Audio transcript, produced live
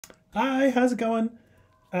Hi, how's it going?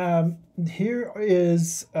 Here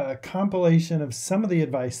is a compilation of some of the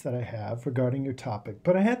advice that I have regarding your topic,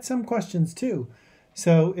 but I had some questions too.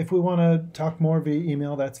 So if we want to talk more via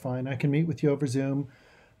email, that's fine. I can meet with you over Zoom,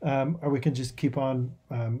 or we can just keep on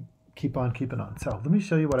keeping on. So let me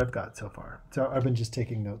show you what I've got so far. So I've been just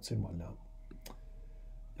taking notes in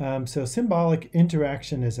OneNote. So symbolic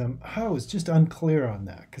interactionism, I was just unclear on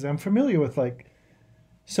that because I'm familiar with like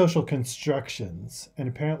social constructions, and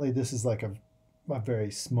apparently this is like a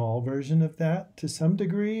very small version of that to some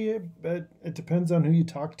degree, but it depends on who you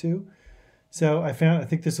talk to. So I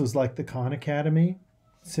think this was like the Khan Academy,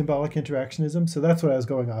 symbolic interactionism. So that's what I was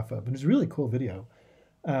going off of. And it was a really cool video.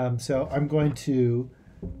 So I'm going to,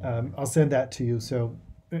 I'll send that to you. So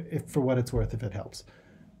if for what it's worth, if it helps.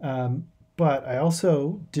 But I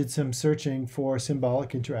also did some searching for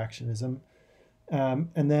symbolic interactionism,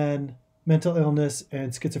 and then mental illness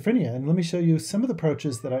and schizophrenia. And let me show you some of the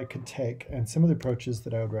approaches that I could take and some of the approaches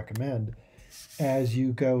that I would recommend as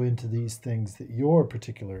you go into these things that you're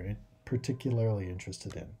particularly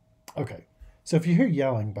interested in. Okay, so if you hear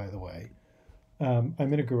yelling, by the way, I'm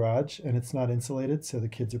in a garage and it's not insulated, so the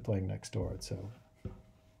kids are playing next door. So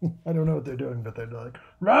I don't know what they're doing, but they're like,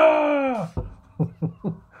 rah!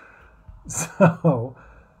 So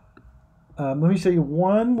let me show you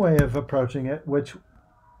one way of approaching it, which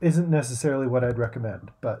isn't necessarily what I'd recommend,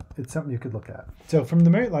 but it's something you could look at. So from the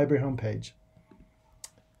Marriott Library homepage,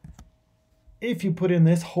 if you put in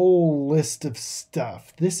this whole list of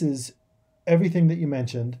stuff, this is everything that you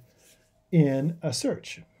mentioned in a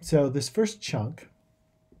search. So this first chunk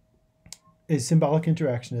is symbolic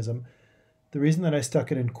interactionism. The reason that I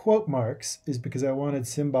stuck it in quote marks is because I wanted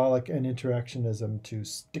symbolic and interactionism to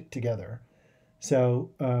stick together. So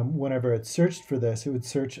whenever it searched for this, it would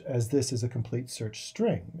search as this is a complete search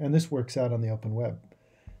string. And this works out on the open web.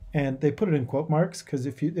 And they put it in quote marks because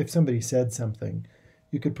if somebody said something,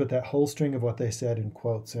 you could put that whole string of what they said in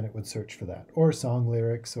quotes and it would search for that. Or song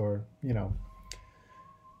lyrics or, you know.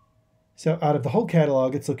 So out of the whole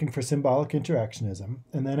catalog, it's looking for symbolic interactionism.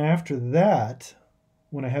 And then after that,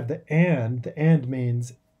 when I have the and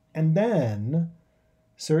means, and then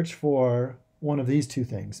search for one of these two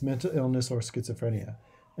things, mental illness or schizophrenia.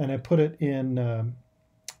 And I put it in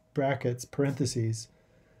brackets, parentheses.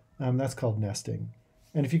 That's called nesting.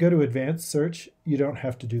 And if you go to advanced search, you don't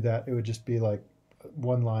have to do that. It would just be like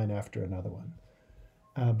one line after another one.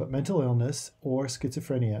 But mental illness or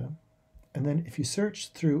schizophrenia. And then if you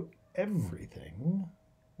search through everything,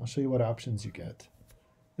 I'll show you what options you get.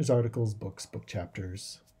 There's articles, books, book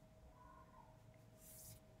chapters.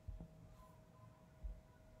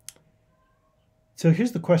 So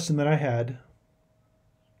here's the question that I had.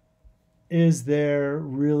 Is there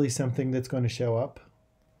really something that's going to show up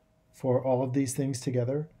for all of these things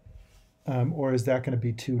together? Or is that going to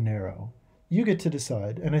be too narrow? You get to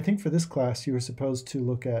decide. And I think for this class, you were supposed to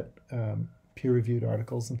look at peer-reviewed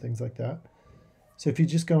articles and things like that. So if you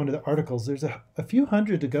just go into the articles, there's a few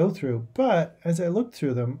hundred to go through. But as I looked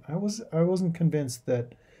through them, I wasn't convinced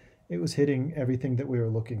that it was hitting everything that we were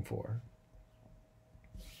looking for.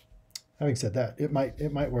 Having said that, it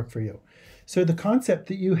might work for you. So the concept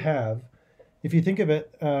that you have, if you think of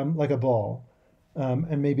it like a ball,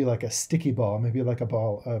 and maybe like a sticky ball, maybe like a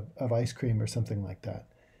ball of ice cream or something like that.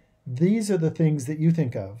 These are the things that you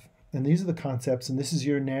think of, and these are the concepts, and this is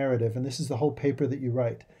your narrative, and this is the whole paper that you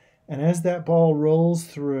write. And as that ball rolls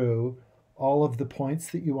through all of the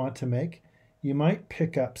points that you want to make, you might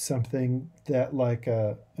pick up something that like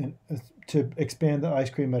to expand the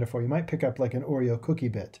ice cream metaphor, you might pick up like an Oreo cookie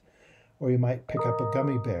bit, or you might pick up a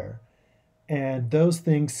gummy bear. And those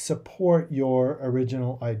things support your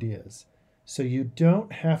original ideas. So you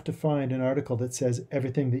don't have to find an article that says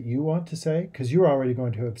everything that you want to say, because you're already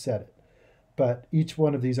going to have said it. But each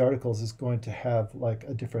one of these articles is going to have like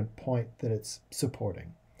a different point that it's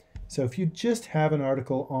supporting. So if you just have an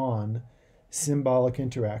article on symbolic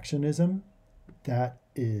interactionism, that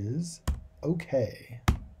is okay.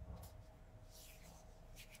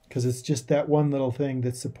 Because it's just that one little thing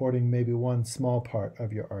that's supporting maybe one small part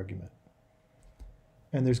of your argument.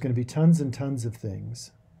 And there's going to be tons and tons of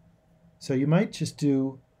things. So you might just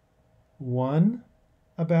do one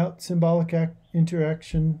about symbolic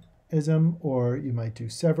interactionism, or you might do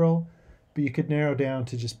several, but you could narrow down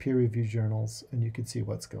to just peer-reviewed journals and you could see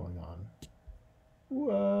what's going on.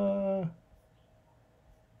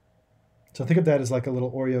 So think of that as like a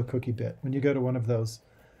little Oreo cookie bit. When you go to one of those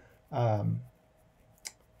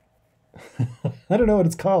I don't know what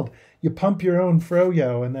it's called. You pump your own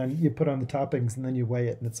froyo and then you put on the toppings and then you weigh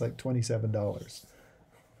it and it's like $27.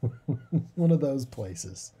 One of those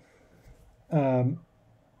places.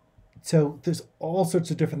 So there's all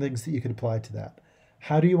sorts of different things that you could apply to that.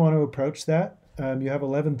 How do you want to approach that? You have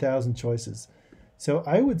 11,000 choices. So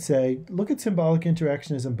I would say look at symbolic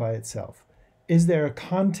interactionism by itself. Is there a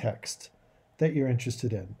context that you're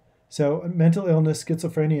interested in? So mental illness,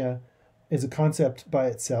 schizophrenia is a concept by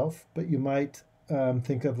itself, but you might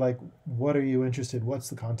think of like, what are you interested in? What's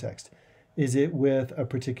the context? Is it with a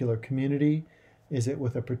particular community? Is it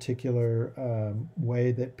with a particular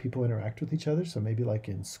way that people interact with each other? So maybe like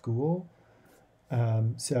in school.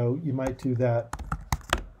 So you might do that.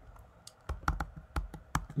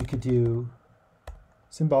 You could do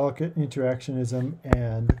symbolic interactionism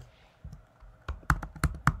and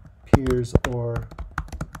peers or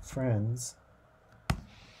friends.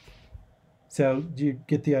 So do you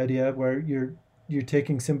get the idea where you're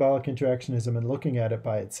taking symbolic interactionism and looking at it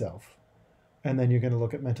by itself? And then you're going to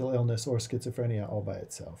look at mental illness or schizophrenia all by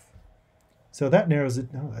itself. So that narrows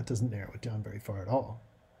it. No, that doesn't narrow it down very far at all.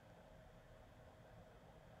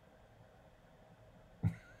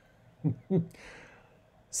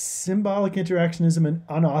 Symbolic interactionism and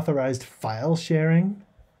unauthorized file sharing.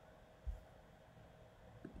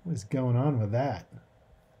 What is going on with that?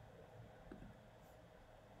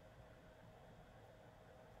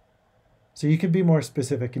 So you can be more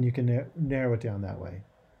specific and you can narrow it down that way.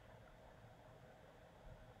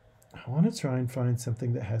 I want to try and find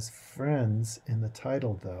something that has friends in the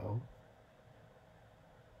title, though.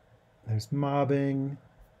 There's mobbing.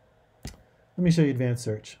 Let me show you advanced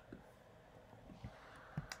search.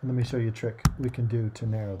 And let me show you a trick we can do to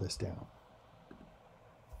narrow this down.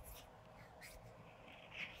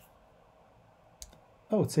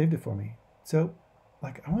 Oh, it saved it for me. So,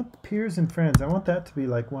 like, I want peers and friends. I want that to be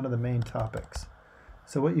like one of the main topics.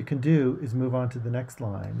 So what you can do is move on to the next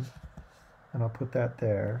line, and I'll put that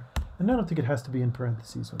there. And I don't think it has to be in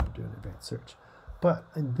parentheses when I'm doing advanced search. But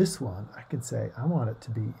in this one, I can say I want it to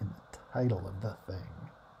be in the title of the thing.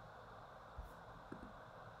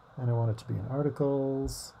 And I want it to be in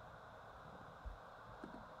articles.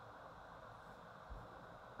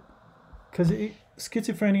 Because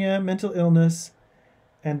schizophrenia, mental illness,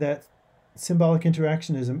 and that symbolic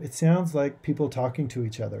interactionism, it sounds like people talking to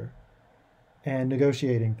each other and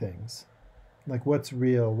negotiating things. Like what's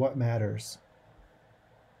real, what matters.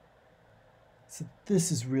 So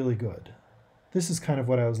this is really good. This is kind of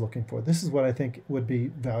what I was looking for. This is what I think would be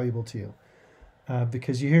valuable to you.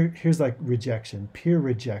 Because here's like rejection, peer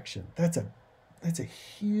rejection. That's a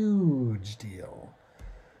huge deal.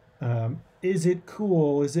 Is it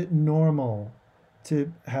cool? Is it normal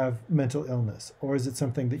to have mental illness? Or is it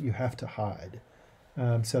something that you have to hide?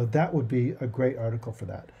 So that would be a great article for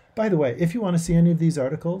that. By the way, if you want to see any of these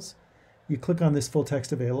articles, you click on this full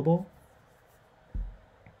text available.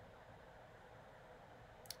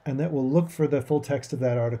 And that will look for the full text of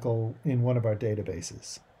that article in one of our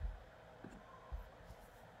databases.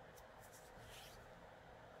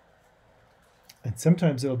 And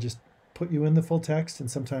sometimes it'll just put you in the full text, and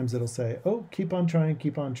sometimes it'll say, oh, keep on trying,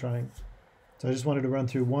 keep on trying. So I just wanted to run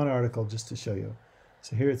through one article just to show you.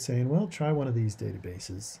 So here it's saying, well, try one of these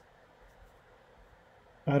databases.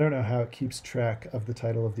 I don't know how it keeps track of the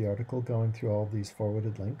title of the article going through all of these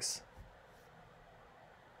forwarded links.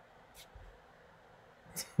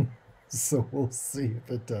 So we'll see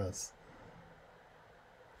if it does.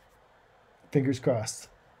 Fingers crossed.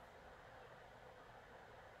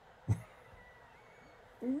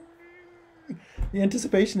 The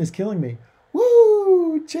anticipation is killing me.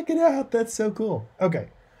 Woo! Check it out. That's so cool. Okay.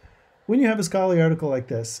 When you have a scholarly article like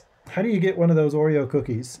this, how do you get one of those Oreo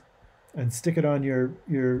cookies and stick it on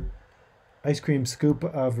your ice cream scoop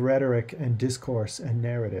of rhetoric and discourse and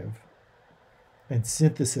narrative and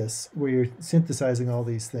synthesis, where you're synthesizing all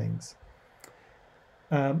these things?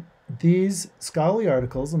 These scholarly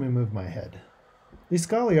articles, let me move my head. These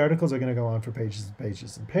scholarly articles are going to go on for pages and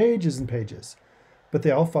pages and pages and pages, but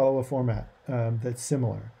they all follow a format that's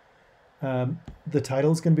similar. The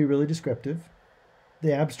title is going to be really descriptive.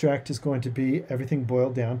 The abstract is going to be everything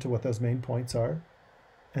boiled down to what those main points are.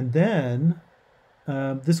 And then,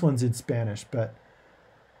 this one's in Spanish, but,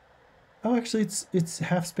 oh, actually it's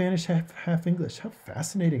half Spanish, half English. How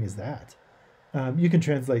fascinating is that? You can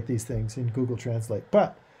translate these things in Google Translate,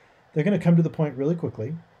 but they're going to come to the point really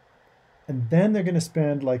quickly. And then they're going to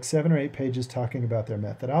spend like 7 or 8 pages talking about their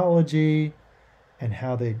methodology and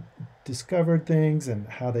how they discovered things and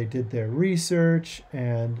how they did their research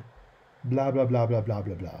and blah, blah, blah, blah, blah,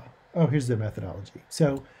 blah, blah. Oh, here's their methodology.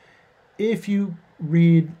 So if you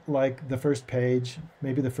read like the first page,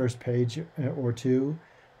 maybe the first page or two,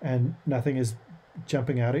 and nothing is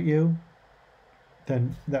jumping out at you,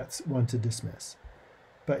 then that's one to dismiss.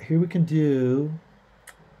 But here we can do,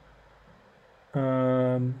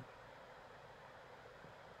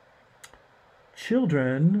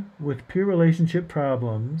 children with peer relationship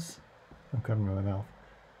problems. I'm covering my mouth.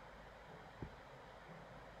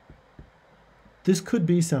 This could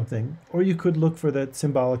be something, or you could look for that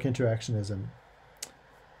symbolic interactionism.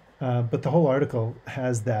 But the whole article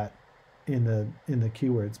has that in the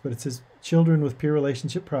keywords. But it says children with peer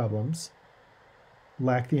relationship problems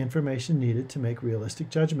lack the information needed to make realistic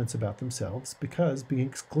judgments about themselves because, being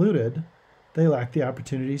excluded, they lack the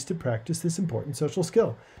opportunities to practice this important social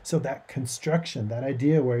skill. So that construction, that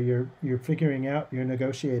idea where you're figuring out, you're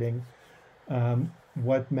negotiating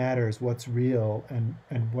what matters, what's real, and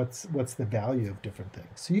what's the value of different things.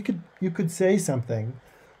 So you could say something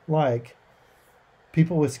like,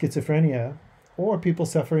 people with schizophrenia or people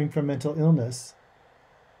suffering from mental illness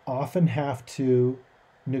often have to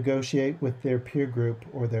negotiate with their peer group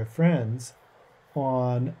or their friends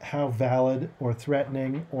on how valid or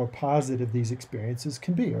threatening or positive these experiences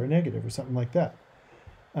can be, or negative, or something like that.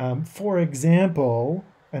 For example,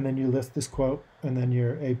 and then you list this quote, and then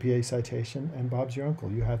your APA citation, and Bob's your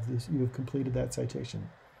uncle. You have completed that citation.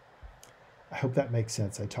 I hope that makes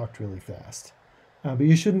sense. I talked really fast. But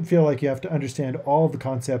you shouldn't feel like you have to understand all the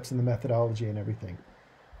concepts and the methodology and everything.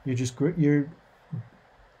 That's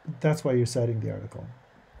why you're citing the article.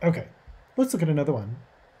 Okay, let's look at another one.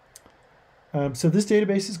 So this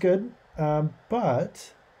database is good,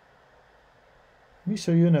 but let me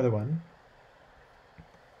show you another one.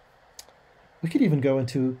 We could even go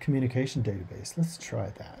into communication database. Let's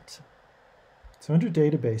try that. So under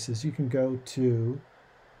databases, you can go to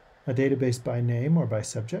a database by name or by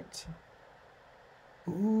subject.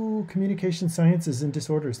 Ooh, communication sciences and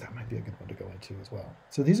disorders. That might be a good one to go into as well.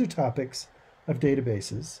 So these are topics of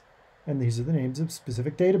databases, and these are the names of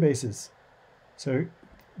specific databases. So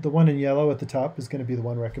the one in yellow at the top is going to be the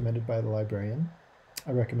one recommended by the librarian.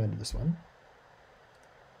 I recommended this one.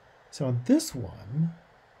 So on this one,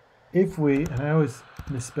 and I always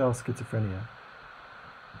misspell schizophrenia.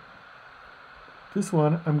 This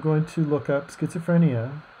one, I'm going to look up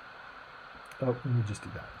schizophrenia. Oh, let me just do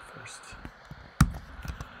that first.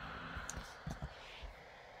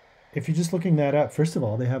 If you're just looking that up, first of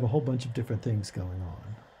all, they have a whole bunch of different things going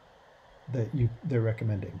on that they're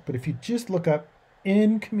recommending. But if you just look up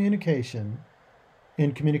in communication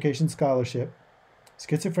scholarship,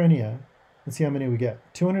 schizophrenia, let's see how many we get.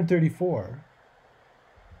 234.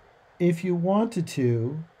 If you wanted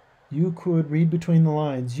to, you could read between the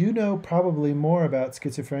lines. You know probably more about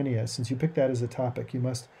schizophrenia. Since you picked that as a topic, you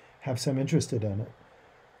must have some interest in it.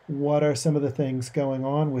 What are some of the things going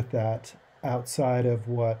on with that outside of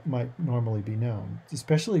what might normally be known,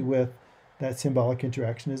 especially with that symbolic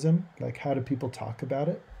interactionism? Like, how do people talk about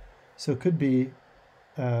it? So it could be,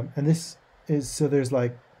 and this is, so there's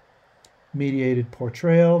like mediated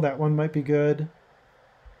portrayal. That one might be good.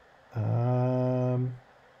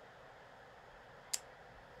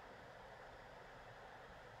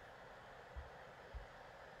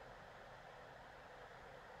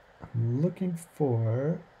 I'm looking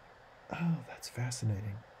for, oh, that's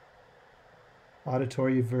fascinating.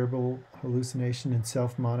 Auditory verbal hallucination and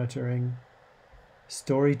self-monitoring.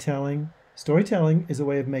 Storytelling. Storytelling is a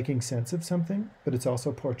way of making sense of something, but it's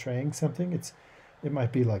also portraying something. It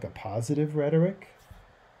might be like a positive rhetoric.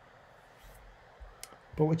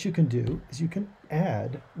 But what you can do is you can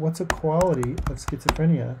add what's a quality of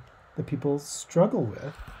schizophrenia that people struggle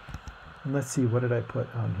with. And let's see, what did I put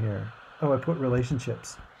on here? Oh, I put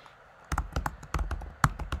relationships.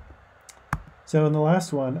 So in the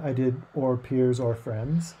last one, I did or peers or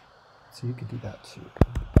friends. So you could do that too.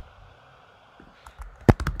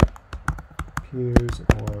 Peers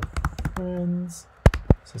or friends.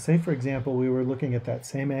 So say, for example, we were looking at that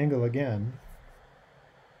same angle again.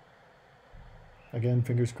 Again,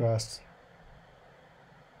 fingers crossed.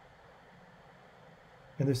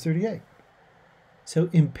 And there's 38. So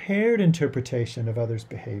impaired interpretation of others'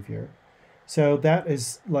 behavior. So that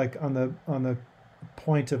is like on the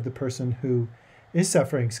point of the person who is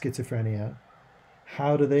suffering schizophrenia.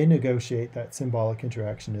 How do they negotiate that symbolic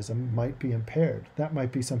interactionism might be impaired? That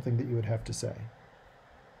might be something that you would have to say.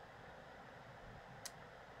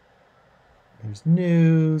 There's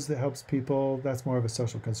news that helps people. That's more of a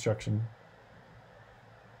social construction.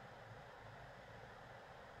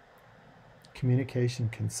 Communication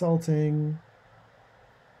consulting.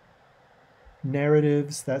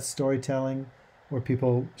 Narratives, that's storytelling, where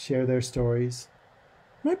people share their stories.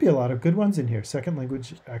 Might be a lot of good ones in here. Second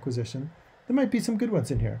language acquisition. There might be some good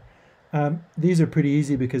ones in here. These are pretty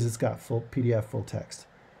easy because it's got full PDF, full text.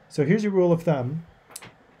 So here's your rule of thumb.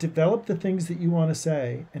 Develop the things that you want to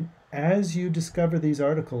say, and as you discover these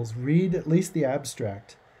articles, read at least the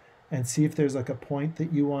abstract and see if there's like a point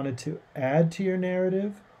that you wanted to add to your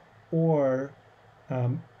narrative or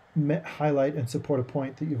highlight and support a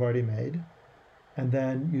point that you've already made, and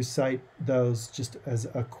then you cite those just as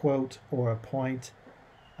a quote or a point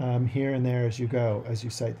here and there as you go, as you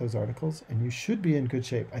cite those articles, and you should be in good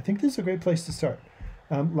shape. I think this is a great place to start.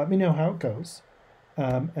 Let me know how it goes,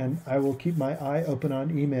 and I will keep my eye open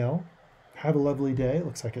on email. Have a lovely day. It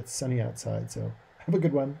looks like it's sunny outside, so have a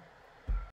good one.